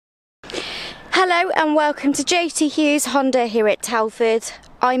Hello and welcome to JT Hughes Honda here at Telford.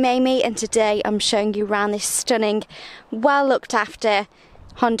 I'm Amy and today I'm showing you around this stunning, well looked after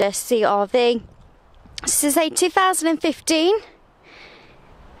Honda CR-V. This is a 2015 and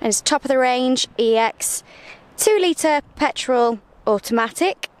it's top of the range EX 2 litre petrol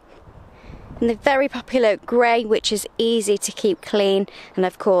automatic in the very popular grey, which is easy to keep clean and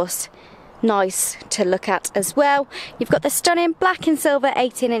of course nice to look at as well. You've got the stunning black and silver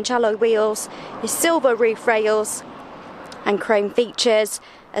 18-inch alloy wheels, your silver roof rails and chrome features,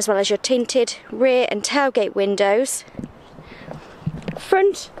 as well as your tinted rear and tailgate windows,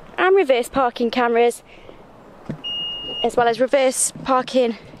 front and reverse parking cameras, as well as reverse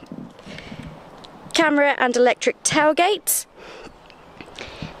parking camera and electric tailgates.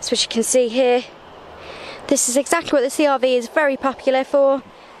 So as you can see here, this is exactly what the CR-V is very popular for.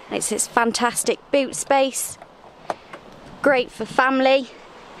 It's its fantastic boot space, great for family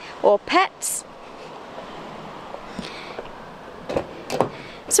or pets.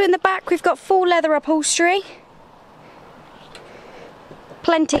 So in the back we've got full leather upholstery,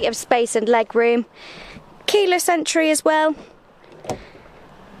 plenty of space and leg room, keyless entry as well,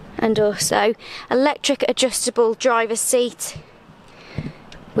 and also electric adjustable driver's seat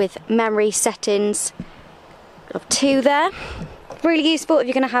with memory settings of 2 there. Really useful if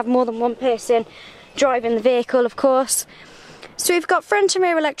you're going to have more than one person driving the vehicle, of course. So we've got front and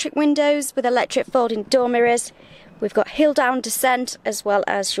rear electric windows with electric folding door mirrors. We've got hill down descent as well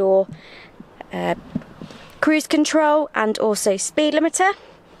as your cruise control and also speed limiter.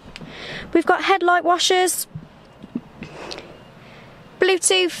 We've got headlight washers,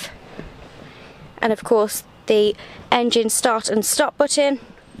 Bluetooth, and of course the engine start and stop button.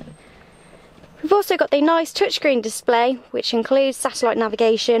 We've also got the nice touchscreen display, which includes satellite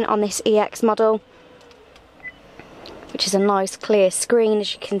navigation on this EX model, which is a nice clear screen,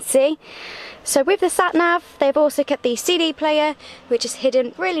 as you can see. So with the sat nav, they've also kept the CD player, which is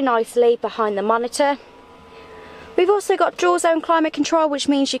hidden really nicely behind the monitor. We've also got dual zone climate control, which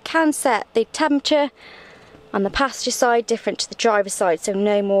means you can set the temperature on the passenger side different to the driver's side, so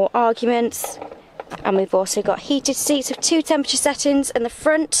no more arguments. And we've also got heated seats with 2 temperature settings in the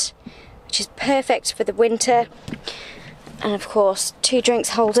front, which is perfect for the winter, and of course 2 drinks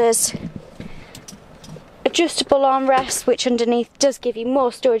holders, adjustable armrests, which underneath does give you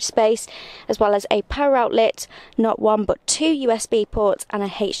more storage space, as well as a power outlet, not 1 but 2 USB ports and a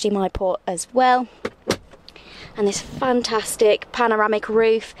HDMI port as well, and this fantastic panoramic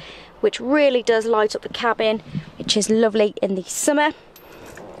roof which really does light up the cabin, which is lovely in the summer.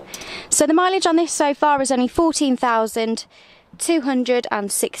 So the mileage on this so far is only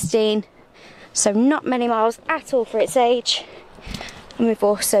 14,216, so not many miles at all for its age. And we've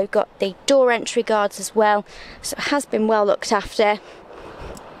also got the door entry guards as well, so it has been well looked after.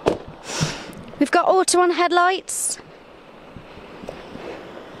 We've got auto on headlights,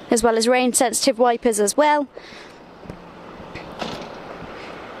 as well as rain sensitive wipers as well.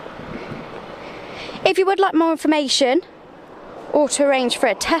 If you would like more information or to arrange for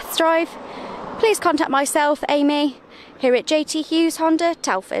a test drive, please contact myself, Amy, here at JT Hughes Honda,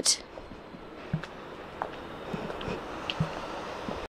 Telford.